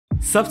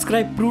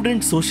Subscribe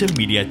Prudent social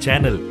media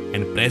channel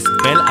and press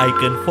bell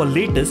icon for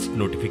latest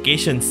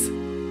notifications.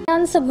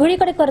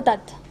 सगळीकडे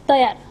करतात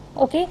तयार,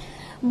 okay.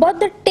 But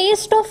the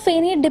taste of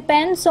FENI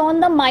depends on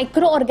the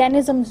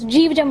microorganisms.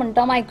 जीव जे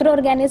म्हणतो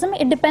microorganism,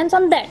 it depends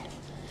on that.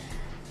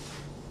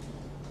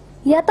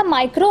 या आता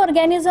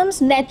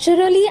microorganisms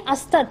naturally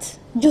असतात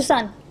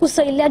ज्युसान,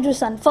 कुसैल्या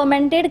ज्युसान,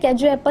 fermented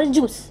काजू ॲपल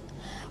ज्यूस.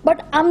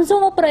 But आमचो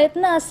हो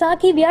प्रयत्न असा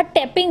की we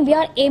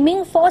are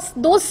aiming for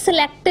those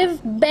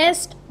selective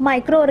best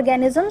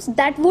microorganisms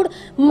that would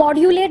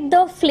modulate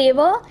the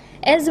flavor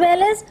as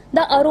well as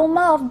the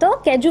aroma of the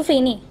cashew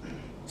FENI.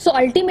 So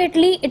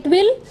ultimately it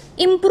will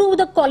improve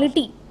the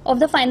quality of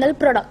the final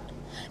product,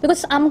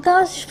 because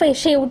आमका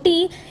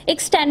शेवटी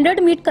एक standard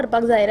meet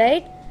करपाक जाय,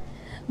 right?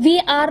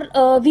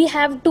 We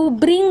have to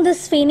bring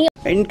this FENI.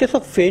 In case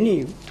of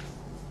FENI,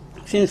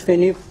 since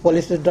FENI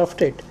policy is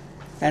drafted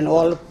and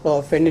all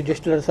FENI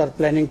distillers are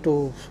planning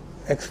to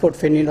export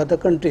FENI in other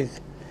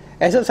countries,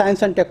 as a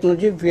science and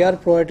technology, we are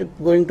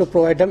going to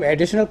provide them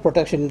additional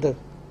protection in the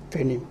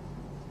FENI.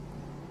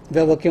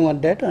 We are working on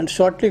that, and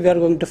shortly we are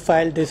going to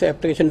file this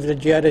application with the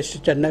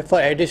GRS Chennai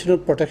for additional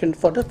protection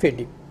for the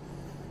FENI.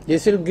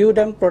 This will give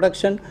them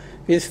protection.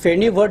 This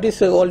FENI word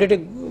is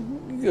already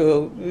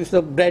is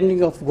the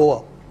branding of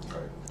Goa.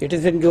 It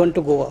is been given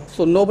to Goa,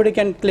 so nobody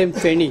can claim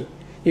FENI.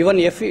 Even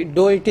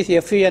though it is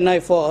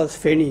FENI for us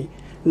FENI,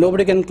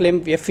 nobody can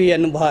claim FENY,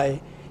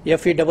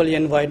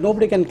 FENY.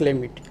 Nobody can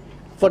claim it.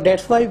 So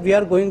that's why we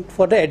are going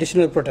for the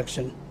additional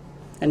protection,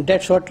 and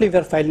that shortly we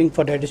are filing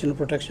for the additional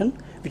protection,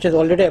 which is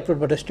already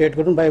approved by the state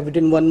government. By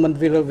within 1 month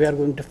we are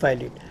going to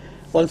file it.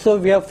 Also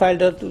we have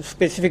filed a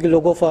specific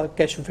logo for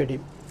cashew FENI.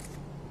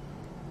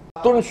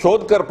 तातून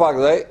शोध करपाक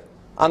जाय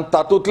आणि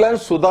तातूंतल्यान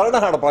सुधारणा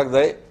हाडपाक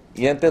जाय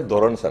हें ते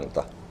धोरण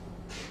सांगता.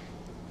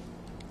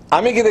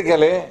 आमी कितें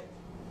केलें,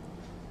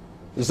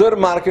 जर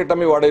मार्केट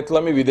आमी वाडयतलो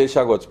आमी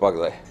विदेशाक वचपाक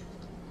जाय.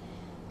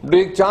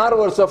 एक 4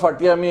 वर्सां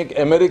फाटीं आमी एक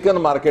अमेरिकन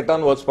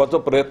मार्केटान वचपाचो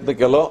प्रयत्न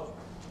केलो.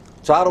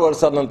 4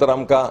 वर्सां नंतर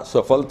आमकां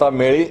सफलता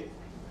मेळ्ळी.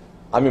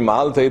 आमी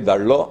माल थंय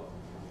धाडलो,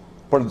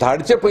 पण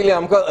धाडचे पयलीं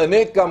आमकां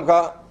अनेक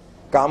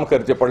काम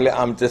करचें पडलें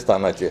आमच्या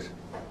स्थानाचेर.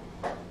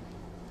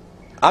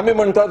 आमी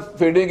म्हणटात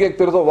फेणीक एक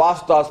तरेचो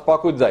वास तो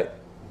आसपाकूच जाय,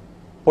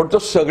 पण तो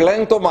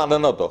सगळ्यांक तो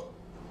मानना. तो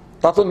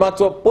तातूंत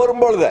मातसो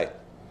परमळ जाय.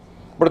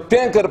 पण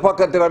तें करपा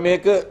खातीर आमी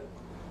एक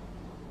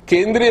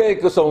केंद्रीय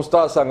एक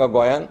संस्था आसा हांगा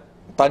गोंयांत,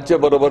 तांचे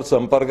बरोबर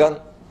संपर्कान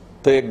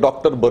थंय एक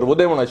डॉक्टर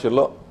बरवुदे म्हण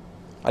आशिल्लो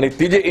आनी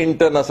तिजे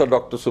इंटर्न आसा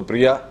डॉक्टर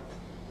सुप्रिया.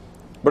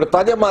 बट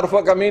ताजे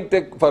मार्फत आमी ते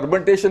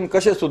फर्मेंटेशन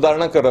कशें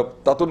सुदारणा करप,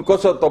 तातूंत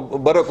कसो तो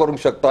बरो करूंक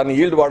शकता आनी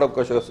यील्ड वाडोवंक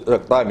कशें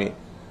शकता आमी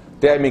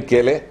ते आमी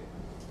केले.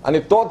 आनी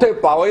तो थंय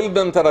पावयले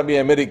नंतर आमी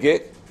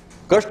अमेरिकेक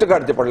कश्ट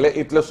काडचे पडले.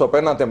 इतलें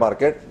सोंपें ना तें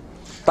मार्केट.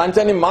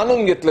 तांच्यांनी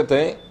मानून घेतलें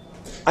थंय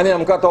आनी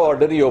आमकां तो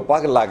ऑर्डरी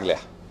येवपाक लागल्या.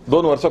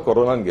 2 वर्सां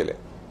कोरोनान गेले.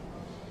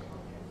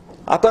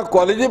 आता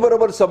कॉलेजी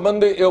बरोबर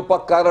संबंध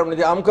येवपाक कारण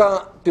म्हणजे आमकां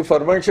ती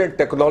फर्मेंटेशन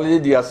टेक्नॉलॉजी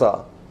जी आसा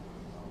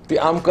ती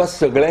आमकां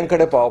सगळ्यां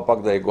कडेन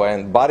पावपाक जाय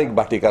गोंयांत, बारीक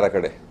भाटीकारा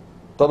कडेन.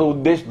 ताचो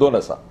उद्देश 2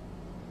 आसा.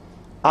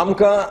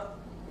 आमकां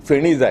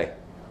फेणी जाय.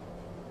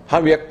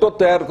 हांव एकटो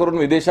तयार करून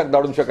विदेशाक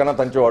धाडूंक शकना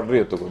तांचे ऑर्डर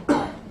येतकूच.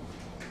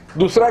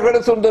 दुसऱ्या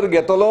कडेन जर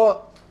घेतलो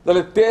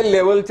जाल्यार ते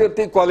लेवलचेर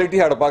ती क्वॉलिटी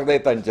हाडपाक जाय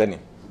तांच्यांनी.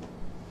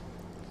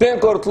 तें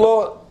करतलो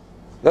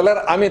जाल्यार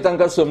आमी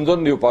तांकां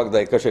समजून दिवपाक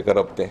जाय कशें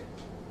करप तें.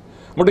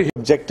 The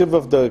objective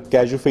of the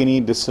Cashew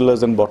FENI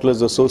Distillers and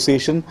Bottlers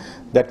Association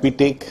that we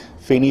take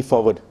FENI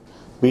forward.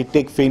 We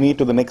take FENI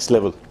to the next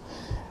level.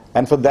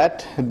 And for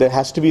that, there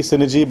has to be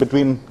synergy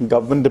between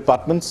government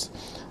departments,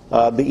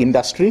 the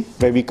industry,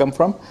 where we come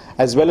from,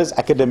 as well as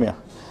academia.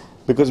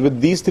 Because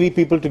with these 3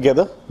 people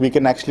together, we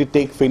can actually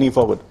take FENI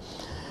forward.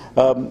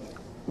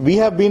 We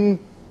have been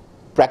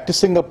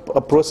practicing a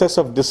process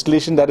of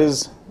distillation that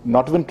is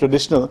not even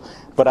traditional,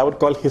 but I would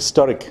call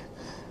historic.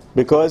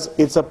 Because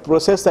it's a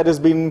process that has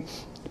been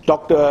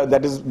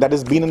that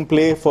has been in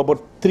play for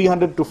about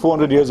 300 to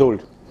 400 years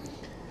old.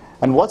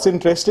 And what's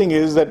interesting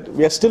is that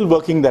we are still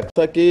working that.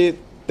 की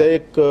ते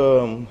एक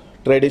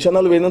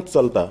traditional वेनच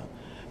चलता,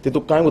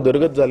 तितूंत कांय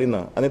उदरगत जाली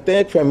ना, आनी ते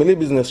एक फॅमिली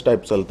बिझनेस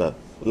टायप चलता,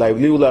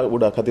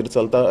 लायव्हलीहुडा खातीर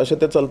चलता, अशें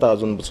ते चलता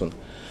अजून पसून.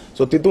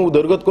 सो तितूंत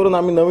उदरगत करून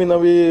आमी नवी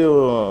नवी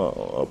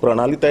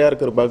प्रणाली तयार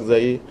करपाक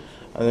जाय,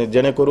 आनी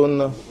जेणे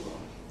करून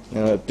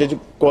तेजी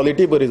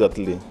क्वॉलिटी बरी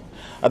जातली.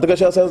 आतां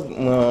कशें आसा,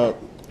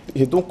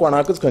 हितूंत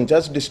कोणाकच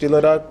खंयच्याच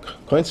डिस्टिलराक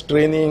खंयच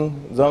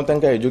ट्रेनिंग जावं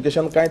तांकां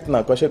एज्युकेशन कांयच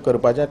ना, कशें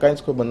करपाचें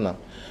कांयच खबर ना.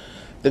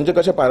 तेंचें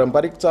कशें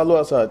पारंपारीक चालू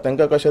आसा,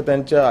 तांकां कशें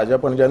तेंच्या आज्या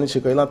पणज्यांनी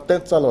शिकयलां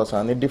तेंच चालू आसा.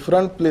 आनी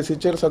डिफरंट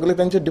प्लेसीचेर सगळे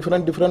तेंचे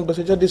डिफरंट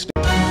भशेचे डिस्टिलरी